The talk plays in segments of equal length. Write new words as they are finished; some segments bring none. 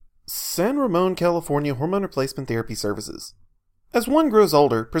San Ramon, California Hormone Replacement Therapy Services. As one grows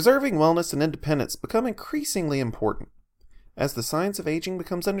older, preserving wellness and independence become increasingly important. As the science of aging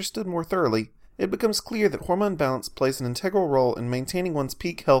becomes understood more thoroughly, it becomes clear that hormone balance plays an integral role in maintaining one's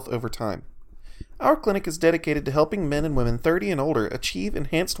peak health over time. Our clinic is dedicated to helping men and women 30 and older achieve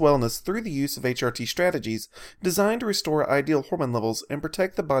enhanced wellness through the use of HRT strategies designed to restore ideal hormone levels and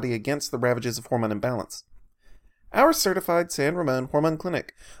protect the body against the ravages of hormone imbalance. Our certified San Ramon Hormone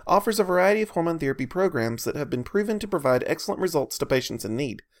Clinic offers a variety of hormone therapy programs that have been proven to provide excellent results to patients in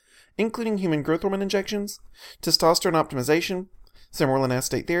need, including human growth hormone injections, testosterone optimization, Sermorelin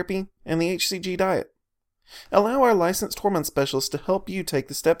acetate therapy, and the HCG diet. Allow our licensed hormone specialists to help you take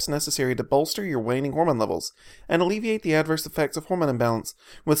the steps necessary to bolster your waning hormone levels and alleviate the adverse effects of hormone imbalance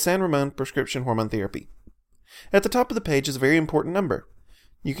with San Ramon prescription hormone therapy. At the top of the page is a very important number.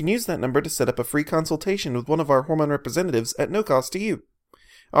 You can use that number to set up a free consultation with one of our hormone representatives at no cost to you.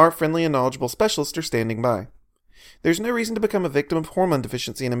 Our friendly and knowledgeable specialists are standing by. There's no reason to become a victim of hormone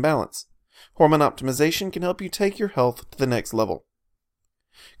deficiency and imbalance. Hormone optimization can help you take your health to the next level.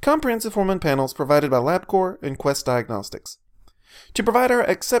 Comprehensive hormone panels provided by LabCorp and Quest Diagnostics. To provide our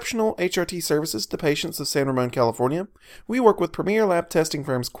exceptional HRT services to patients of San Ramon, California, we work with premier lab testing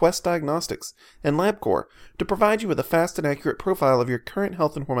firms Quest Diagnostics and LabCorp to provide you with a fast and accurate profile of your current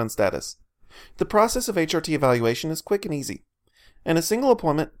health and hormone status. The process of HRT evaluation is quick and easy. In a single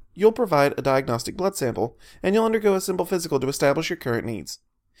appointment, you'll provide a diagnostic blood sample, and you'll undergo a simple physical to establish your current needs.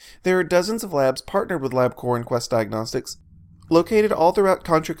 There are dozens of labs partnered with LabCorp and Quest Diagnostics, located all throughout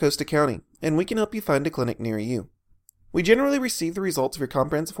Contra Costa County, and we can help you find a clinic near you. We generally receive the results of your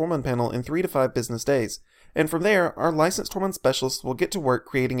comprehensive hormone panel in 3 to 5 business days, and from there, our licensed hormone specialists will get to work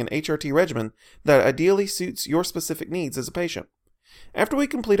creating an HRT regimen that ideally suits your specific needs as a patient. After we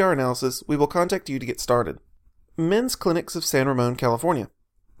complete our analysis, we will contact you to get started. Men's Clinics of San Ramon, California.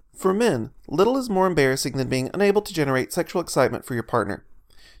 For men, little is more embarrassing than being unable to generate sexual excitement for your partner.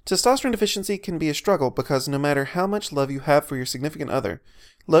 Testosterone deficiency can be a struggle because no matter how much love you have for your significant other,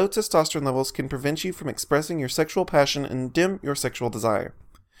 low testosterone levels can prevent you from expressing your sexual passion and dim your sexual desire.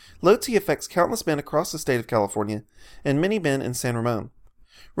 Low T affects countless men across the state of California and many men in San Ramon.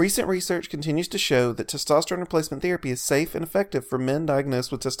 Recent research continues to show that testosterone replacement therapy is safe and effective for men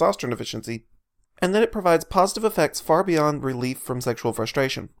diagnosed with testosterone deficiency, and that it provides positive effects far beyond relief from sexual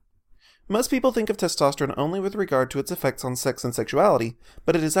frustration. Most people think of testosterone only with regard to its effects on sex and sexuality,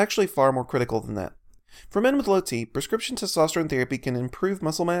 but it is actually far more critical than that. For men with low T, prescription testosterone therapy can improve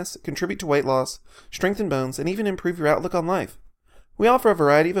muscle mass, contribute to weight loss, strengthen bones, and even improve your outlook on life. We offer a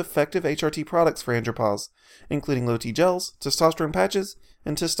variety of effective HRT products for andropause, including low T gels, testosterone patches,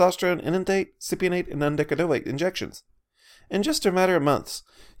 and testosterone enanthate, cypionate, and undecanoate injections. In just a matter of months,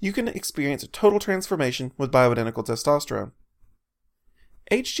 you can experience a total transformation with bioidentical testosterone.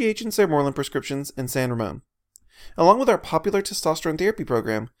 HGH and Sermorelin prescriptions in San Ramon. Along with our popular testosterone therapy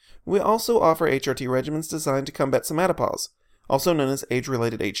program, we also offer HRT regimens designed to combat somatopause, also known as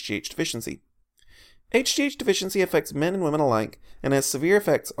age-related HGH deficiency. HGH deficiency affects men and women alike and has severe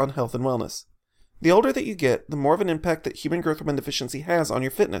effects on health and wellness. The older that you get, the more of an impact that human growth hormone deficiency has on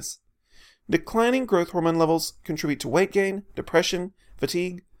your fitness. Declining growth hormone levels contribute to weight gain, depression,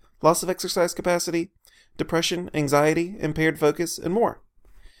 fatigue, loss of exercise capacity, depression, anxiety, impaired focus, and more.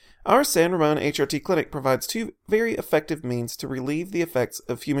 Our San Ramon HRT clinic provides 2 very effective means to relieve the effects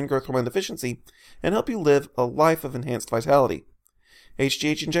of human growth hormone deficiency and help you live a life of enhanced vitality.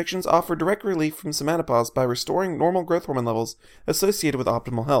 HGH injections offer direct relief from somatopause by restoring normal growth hormone levels associated with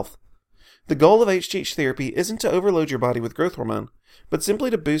optimal health. The goal of HGH therapy isn't to overload your body with growth hormone, but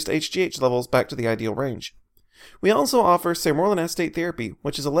simply to boost HGH levels back to the ideal range. We also offer Sermorelin acetate therapy,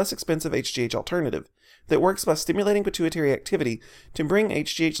 which is a less expensive HGH alternative that works by stimulating pituitary activity to bring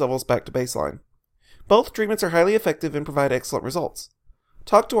HGH levels back to baseline. Both treatments are highly effective and provide excellent results.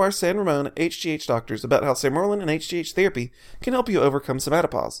 Talk to our San Ramon HGH doctors about how Sermorelin and HGH therapy can help you overcome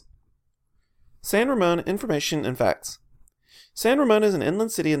somatopause. San Ramon Information and Facts. San Ramon is an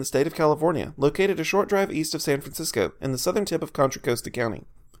inland city in the state of California, located a short drive east of San Francisco in the southern tip of Contra Costa County.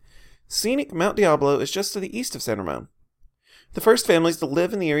 Scenic Mount Diablo is just to the east of San Ramon. The first families to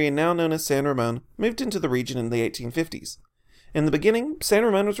live in the area now known as San Ramon moved into the region in the 1850s. In the beginning, San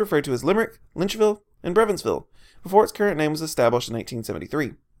Ramon was referred to as Limerick, Lynchville, and Brevinsville, before its current name was established in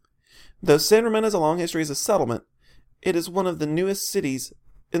 1873. Though San Ramon has a long history as a settlement, it is one of the newest cities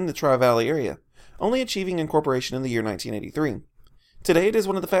in the Tri-Valley area, only achieving incorporation in the year 1983. Today, it is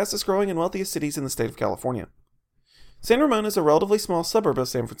one of the fastest growing and wealthiest cities in the state of California. San Ramon is a relatively small suburb of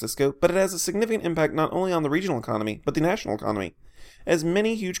San Francisco, but it has a significant impact not only on the regional economy, but the national economy, as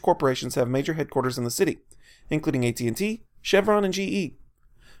many huge corporations have major headquarters in the city, including AT&T, Chevron, and GE.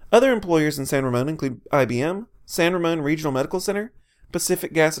 Other employers in San Ramon include IBM, San Ramon Regional Medical Center,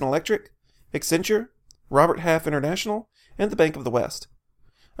 Pacific Gas and Electric, Accenture, Robert Half International, and the Bank of the West.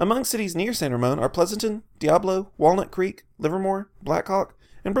 Among cities near San Ramon are Pleasanton, Diablo, Walnut Creek, Livermore, Blackhawk,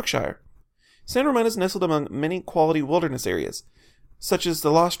 and Brookshire. San Ramon is nestled among many quality wilderness areas, such as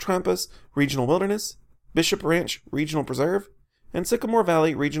the Las Trampas Regional Wilderness, Bishop Ranch Regional Preserve, and Sycamore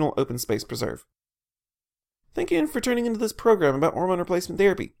Valley Regional Open Space Preserve. Thank you for tuning into this program about hormone replacement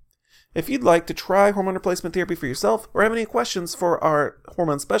therapy. If you'd like to try hormone replacement therapy for yourself or have any questions for our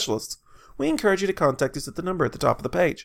hormone specialists, we encourage you to contact us at the number at the top of the page.